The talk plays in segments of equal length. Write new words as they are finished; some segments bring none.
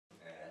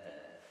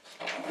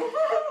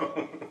Hi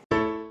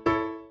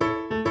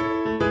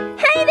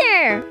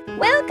there!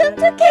 Welcome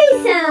to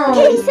K-Sound!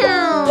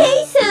 K-Sound!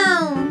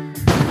 K-Sound!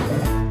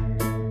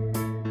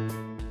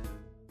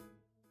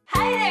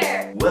 Hi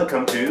there!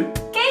 Welcome to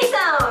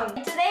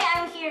K-Sound! Today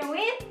I'm here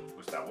with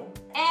Gustavo.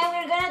 and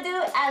we're gonna do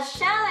a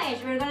challenge.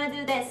 We're gonna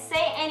do the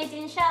Say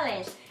Anything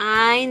challenge.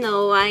 I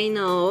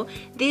know.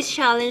 This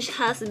challenge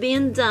has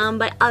been done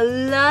by a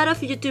lot of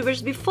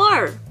YouTubers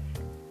before.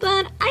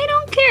 But I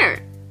don't care.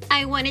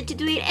 I wanted to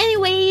do it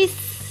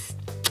anyways.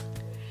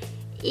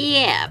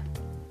 Yeah,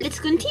 let's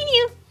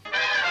continue.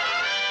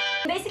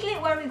 Basically,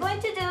 what we're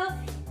going to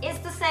do is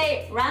to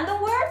say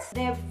random words.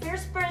 The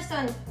first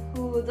person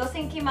who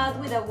doesn't come out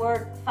with a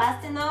word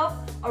fast enough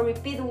or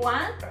repeat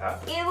one,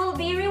 it will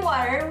be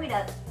rewarded with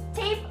a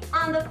tape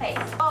on the face.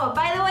 Oh,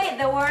 by the way,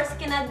 the words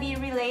cannot be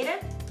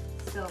related.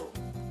 So,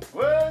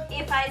 What?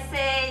 if I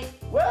say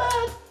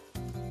What?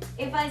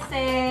 If I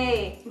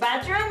say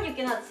bathroom, you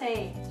cannot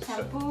say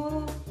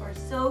shampoo or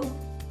soap,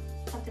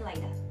 something like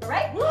that.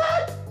 Alright?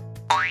 What?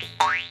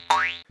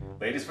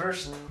 Ladies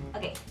first.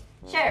 Okay.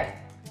 Chair,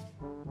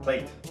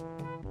 Plate.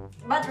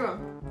 bathroom,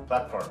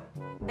 Platform.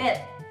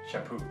 bed.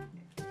 Shampoo.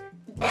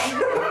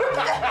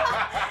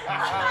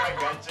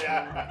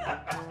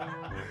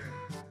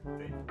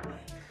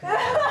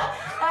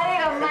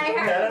 I my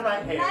hair. None of my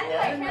hair. None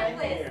of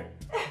my hair,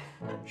 please.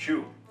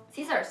 Shoe.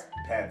 Scissors,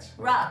 Pants.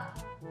 rod,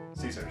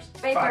 Scissors.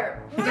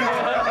 paper.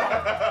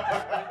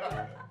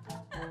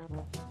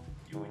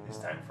 You win this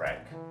time, Frank.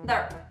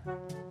 Door.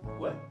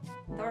 What?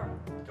 Door.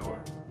 Door.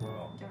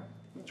 Oh. Door.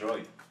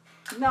 Droid.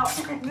 No.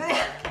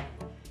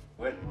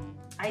 What?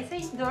 I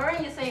say door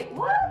and you say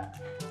what?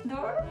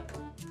 Door?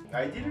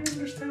 I didn't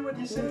understand what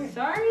you said.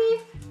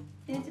 Sorry.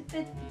 You need to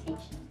pay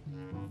attention.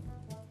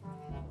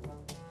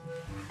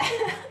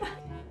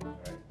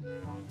 Alright.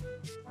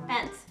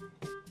 Pants.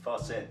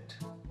 Faucet.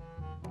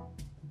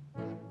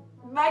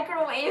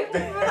 Microwave.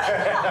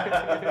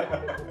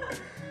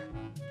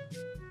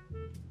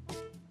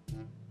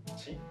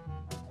 See?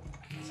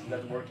 It's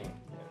not working.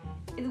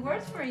 It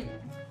works for you.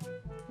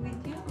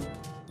 With you.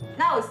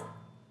 Nose.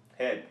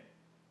 Head.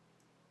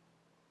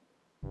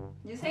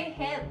 You say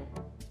head.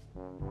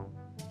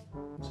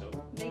 So?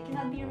 They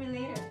cannot be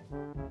related.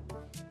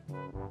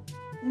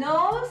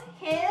 Nose,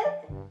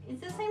 head, it's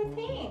the same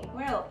thing.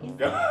 Well,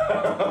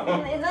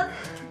 it's not.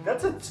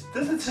 That's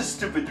a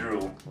stupid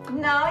rule.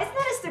 No, it's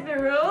not a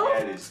stupid rule. Yeah,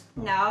 it is.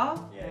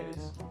 No, Yeah, it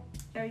is.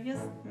 you're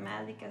just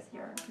mad because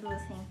you're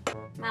losing.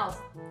 Mouse,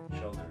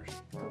 Shoulders.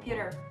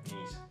 computer.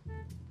 Knees.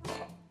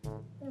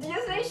 Did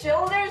you say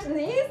shoulders,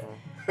 knees?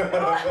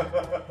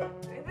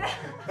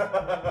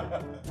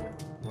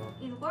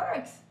 It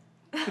works.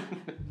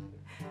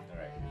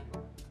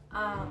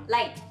 Alright.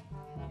 Light,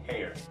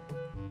 Hair.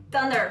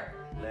 thunder,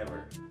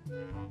 Lever.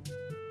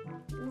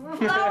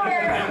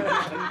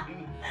 flower.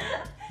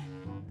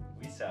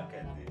 We suck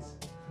at this.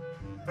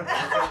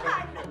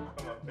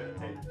 Come up with a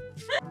tape.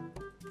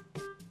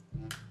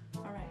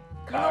 Alright,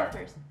 you Car. go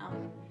first.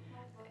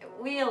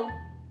 Wheel.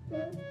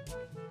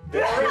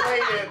 They're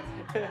related.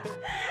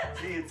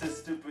 See, it's a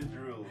stupid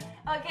rule.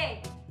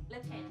 Okay,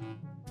 let's change.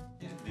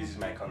 This is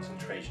my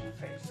concentration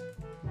phase.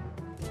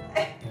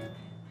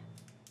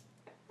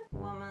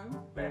 Woman,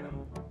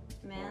 Venom.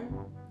 man,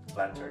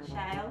 Lantern.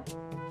 child,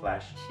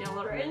 Flash.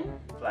 children,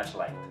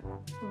 Flashlight.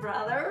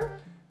 brother,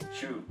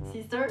 Shoe.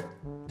 sister,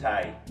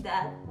 Tie.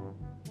 dad,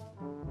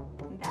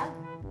 dad.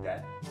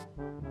 Dad.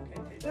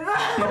 Okay, tape.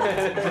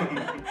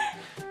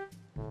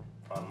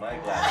 On my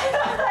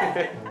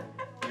glasses.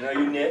 You know,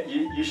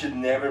 you should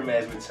never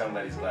mess with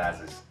somebody's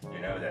glasses. You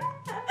know that.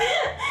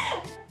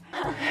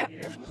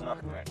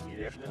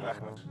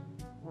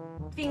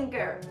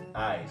 Finger,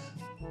 Eyes.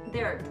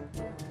 dirt,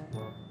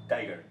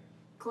 Tiger.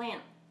 clean,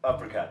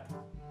 Uppercut.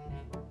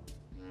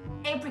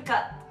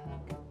 apricot,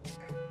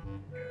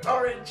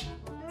 Orange.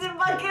 the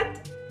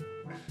bucket.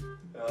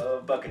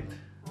 Bucket.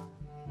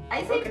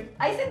 I Bucket.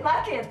 said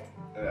bucket.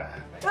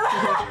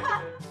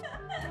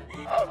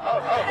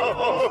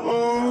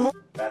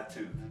 Bat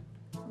tooth.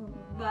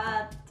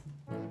 But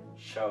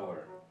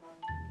Shower.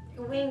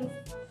 wings,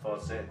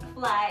 Faucet.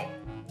 fly,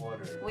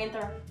 Water.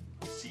 winter,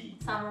 Sea.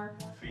 summer,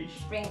 Fish.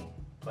 spring,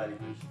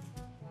 Platypus.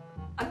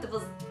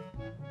 octopus.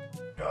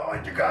 Oh,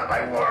 you got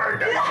my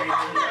word.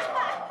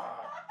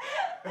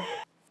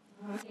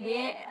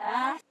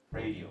 Yeah,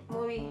 Radio.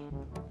 movie,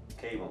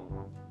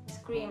 Cable.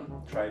 scream,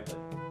 Tripod.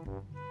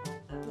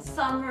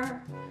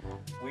 summer,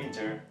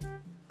 Winter.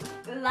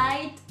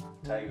 light,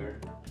 Tiger.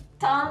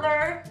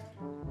 thunder,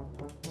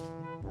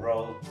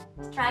 Roll.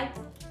 stripes,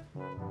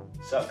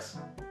 Socks.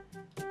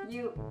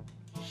 you,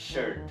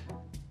 Shirt.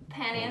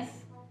 pennies,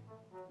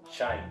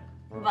 Shine.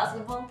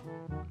 basketball,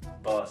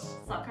 Boss.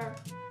 soccer.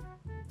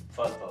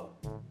 Football.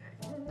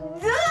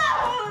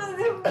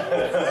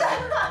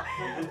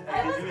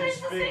 I was going to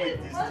speak say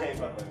with this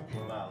tape on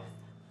my mouth.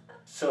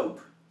 Soap.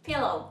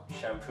 pillow,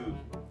 Shampoo.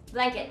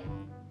 blanket.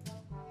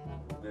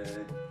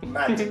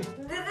 Mat. Come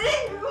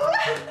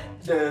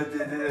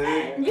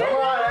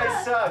on,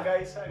 I suck.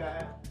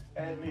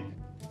 I admit.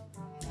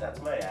 That's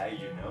my eye,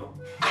 you know.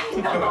 I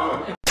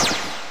know.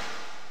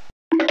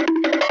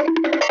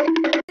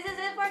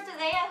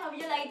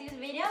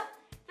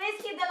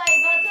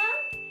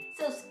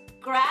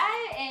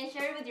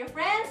 your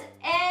friends,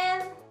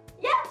 and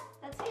yeah,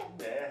 that's it.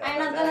 Yeah, I'm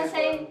not gonna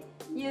say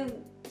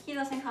he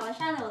doesn't have a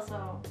channel,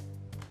 so.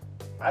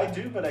 I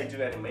do, but I do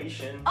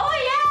animation. Oh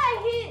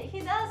yeah,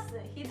 he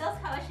does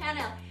have a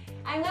channel.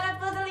 I'm gonna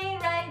put the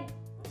link right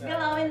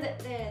below in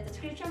the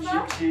description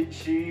box.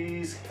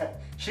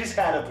 She's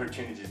had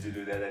opportunities to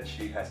do that and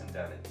she hasn't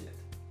done it yet.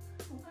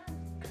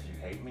 Because you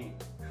hate me.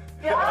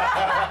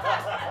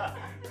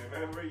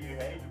 Remember, you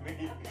hate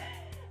me.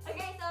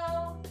 Okay,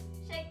 so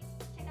check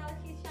out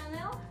his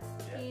channel.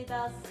 Yeah, he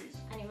does please.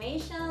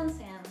 animations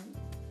and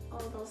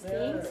all those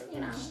things,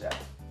 you know.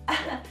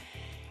 Yeah.